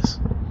it is.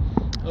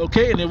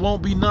 Okay, and it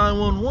won't be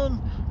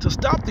 911 to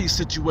stop these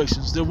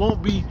situations. There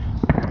won't be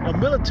a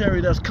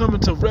military that's coming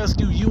to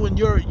rescue you and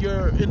your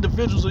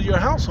individuals or your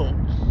household.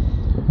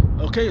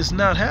 Okay, it's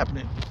not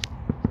happening.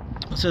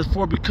 It says,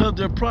 for because of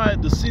their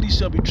pride, the city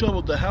shall be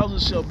troubled, the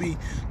houses shall be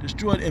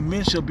destroyed, and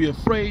men shall be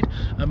afraid.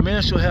 A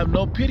man shall have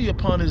no pity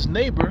upon his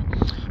neighbor,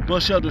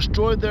 but shall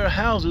destroy their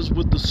houses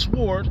with the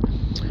sword,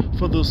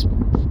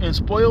 and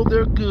spoil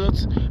their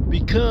goods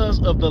because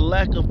of the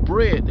lack of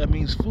bread. That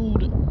means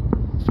food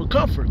for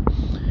comfort,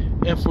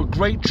 and for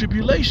great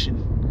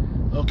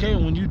tribulation. Okay,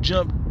 when you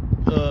jump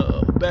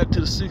back to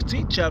the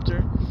 16th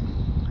chapter,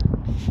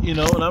 you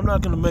know, and I'm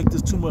not going to make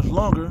this too much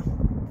longer.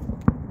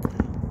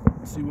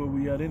 Let's see where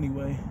we at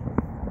anyway.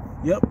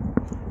 Yep.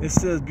 It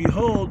says,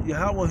 behold,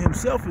 Yahweh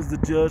himself is the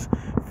judge.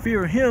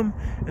 Fear him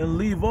and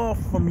leave off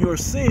from your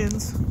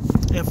sins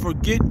and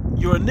forget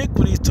your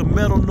iniquities, to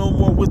meddle no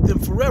more with them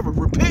forever.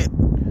 Repent.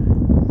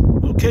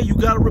 Okay, you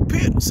got to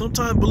repent.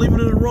 Sometimes believing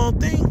in the wrong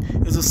thing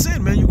is a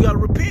sin, man. You got to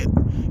repent.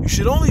 You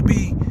should only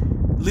be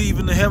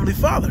believing the Heavenly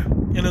Father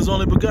and his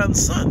only begotten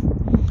Son.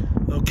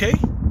 Okay?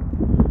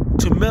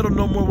 To meddle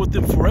no more with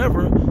them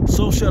forever,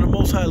 so shall the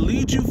Most High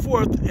lead you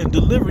forth and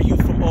deliver you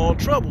from all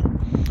trouble.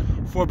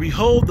 For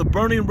behold, the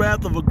burning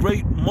wrath of a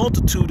great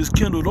multitude is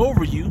kindled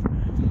over you,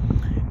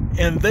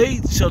 and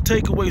they shall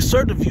take away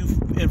certain of you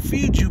and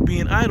feed you,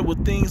 being idle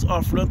with things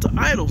offered unto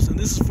idols. And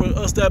this is for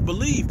us that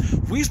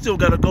believe. We still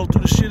got to go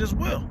through the shit as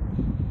well.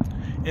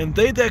 And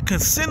they that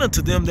consent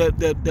unto them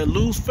that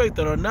lose faith,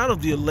 that are not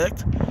of the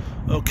elect,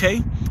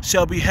 okay,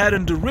 shall be had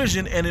in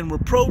derision and in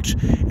reproach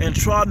and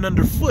trodden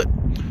under foot.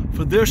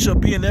 For there shall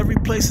be in every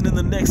place and in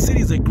the next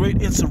cities a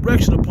great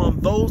insurrection upon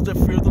those that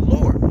fear the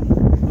Lord.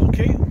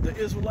 Okay, the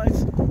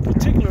Israelites,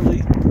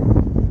 particularly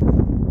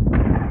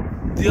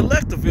the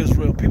elect of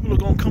Israel. People are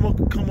going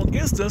to come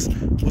against us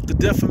with the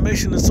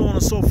defamation and so on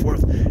and so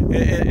forth.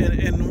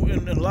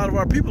 And a lot of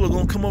our people are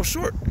going to come up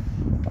short.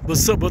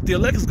 But the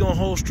elect is going to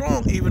hold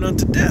strong even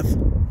unto death.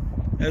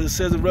 As it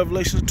says in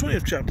Revelation, the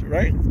 20th chapter,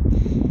 right?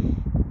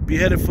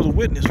 Beheaded for the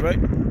witness, right?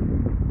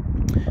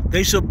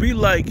 They shall be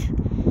like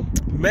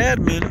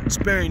madmen,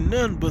 sparing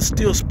none, but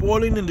still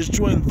spoiling and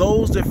destroying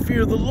those that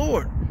fear the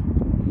Lord.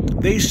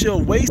 They shall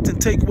waste and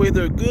take away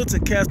their goods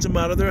and cast them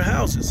out of their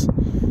houses.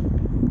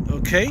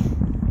 Okay?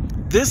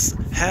 This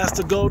has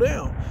to go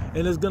down.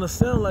 And it's going to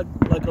sound like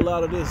a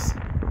lot of this.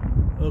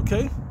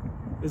 Okay?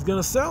 It's going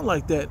to sound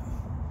like that.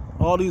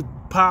 All these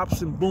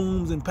pops and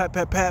booms and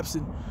paps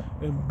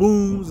and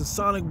booms and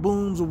sonic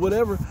booms or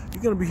whatever.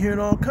 You're going to be hearing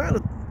all kind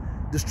of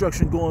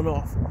destruction going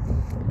off.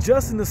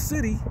 Just in the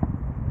city,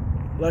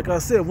 like I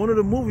said, one of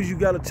the movies you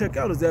got to check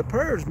out is that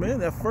Purge, man.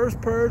 That first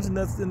Purge, and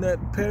that's in that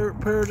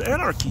Purge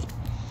Anarchy.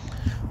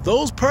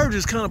 Those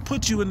purges kind of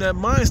put you in that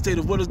mind state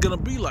of what it's going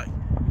to be like.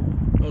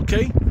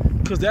 Okay?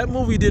 Because that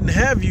movie didn't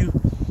have you,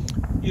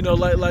 you know,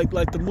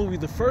 like the movie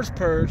The First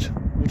Purge,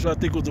 which I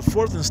think was the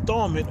 4th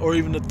installment, or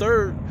even the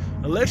 3rd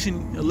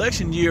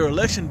election year,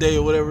 election day,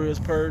 or whatever it is,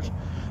 Purge.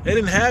 They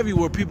didn't have you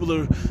where people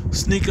are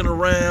sneaking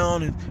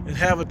around and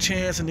have a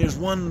chance, and there's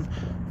one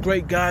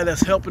great guy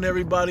that's helping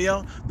everybody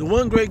out. The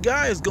one great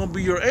guy is going to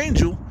be your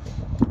angel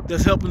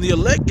that's helping the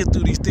elect get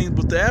through these things,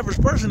 but the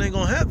average person ain't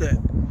going to have that.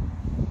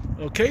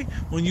 Okay?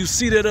 When you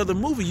see that other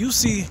movie, you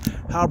see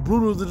how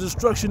brutal the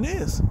destruction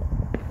is.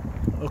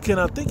 Okay,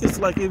 and I think it's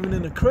like even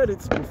in the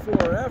credits before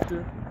or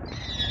after.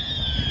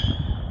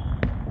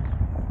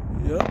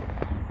 Yep,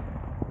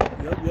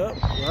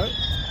 right?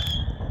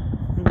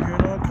 We're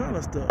hearing all kind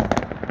of stuff.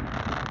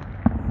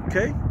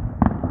 Okay?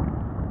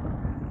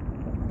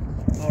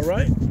 All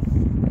right?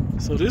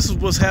 So this is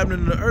what's happening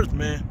in the earth,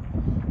 man.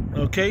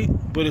 Okay?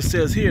 But it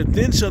says here,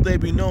 then shall they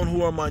be known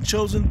who are my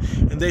chosen,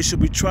 and they shall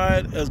be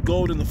tried as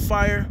gold in the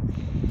fire.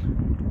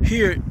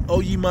 Hear,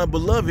 O ye my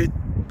beloved,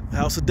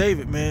 house of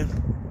David, man.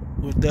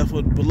 Well, that's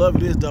what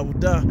beloved is, da.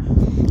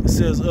 It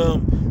says,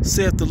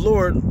 saith the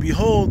Lord,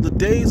 behold, the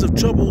days of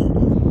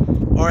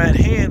trouble are at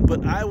hand,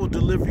 but I will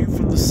deliver you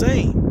from the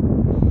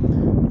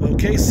same.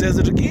 Okay, says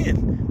it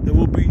again. There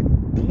will be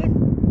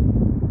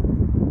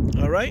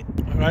delivered. All right,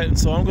 and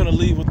so I'm going to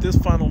leave with this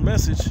final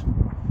message.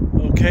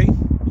 Okay,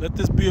 let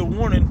this be a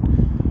warning,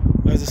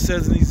 as it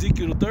says in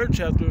Ezekiel the 3rd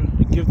chapter,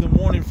 and give them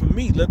warning from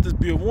me. Let this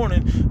be a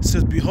warning. It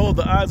says, behold,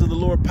 the eyes of the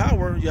Lord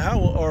power,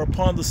 Yahweh, are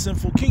upon the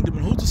sinful kingdom.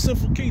 And who's the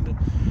sinful kingdom?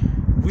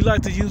 We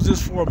like to use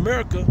this for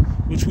America,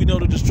 which we know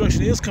the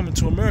destruction is coming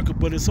to America,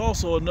 but it's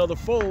also another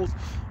fold.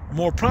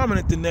 More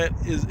prominent than that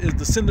is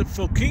the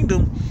sinful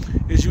kingdom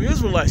is you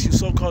Israelites, you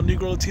so-called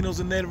Negro, Latinos,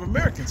 and Native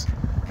Americans,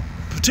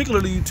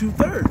 particularly you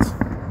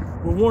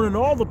 2/3. We're warning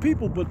all the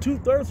people, but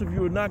 2/3 of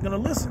you are not going to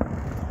listen.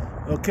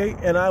 Okay,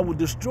 and I will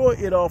destroy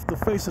it off the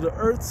face of the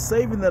earth,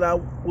 saving that I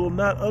will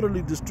not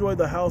utterly destroy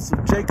the house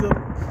of Jacob,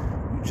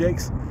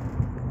 Jake's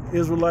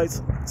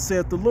Israelites,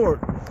 saith the Lord.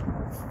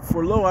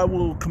 For lo, I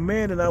will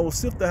command, and I will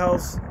sift the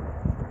house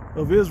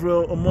of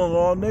Israel among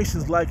all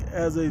nations, like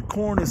as a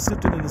corn is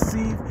sifted in the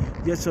sieve,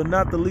 yet shall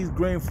not the least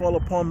grain fall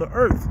upon the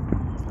earth.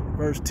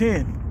 Verse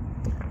 10.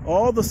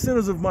 All the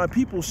sinners of my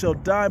people shall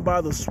die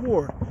by the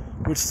sword,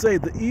 which say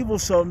the evil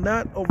shall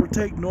not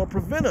overtake nor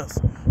prevent us.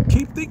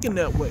 Keep thinking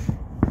that way.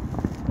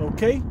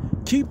 Okay?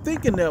 Keep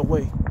thinking that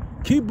way.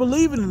 Keep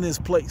believing in this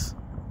place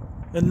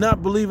and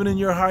not believing in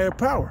your higher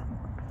power.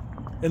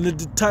 And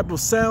the type of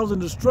sounds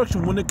and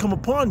destruction, when they come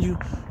upon you,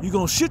 you're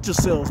going to shit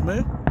yourselves,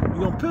 man. You're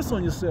going to piss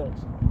on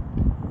yourselves.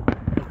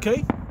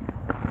 Okay?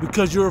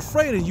 Because you're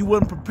afraid and you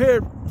wasn't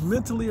prepared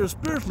mentally or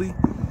spiritually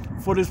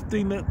for this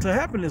thing to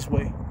happen this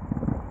way.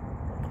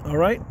 All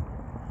right?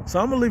 So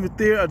I'm going to leave it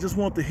there. I just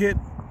want to hit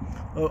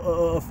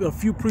a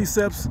few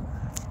precepts,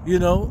 you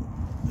know,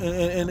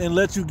 and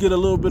let you get a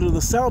little bit of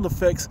the sound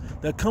effects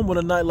that come with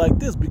a night like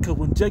this. Because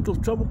when Jacob's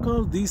trouble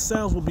comes, these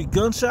sounds will be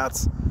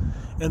gunshots.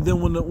 And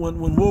then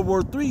when World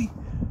War III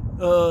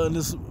and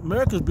this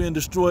America's being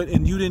destroyed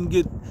and you didn't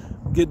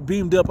get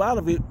beamed up out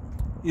of it,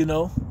 you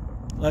know,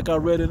 like I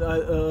read in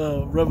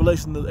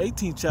Revelation, the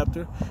 18th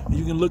chapter, and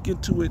you can look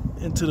into it,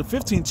 into the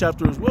 15th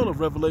chapter as well of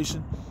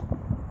Revelation.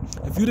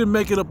 If you didn't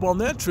make it up on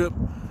that trip,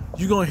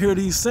 you're going to hear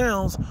these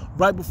sounds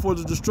right before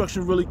the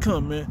destruction really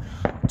come, man.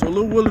 So a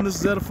little willingness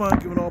is edifying,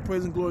 giving all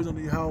praise and glories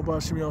unto Yahweh,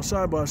 Ba'ashem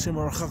Yahushai, Ba'ashem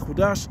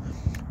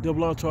Arachak.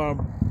 Double honor to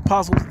our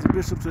apostles, the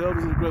bishops, the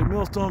elders of the great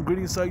millstone.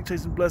 Greetings,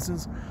 salutations,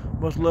 blessings.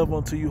 Much love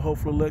unto you,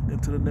 hopeful elect,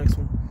 and to the next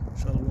one.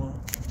 Shalom.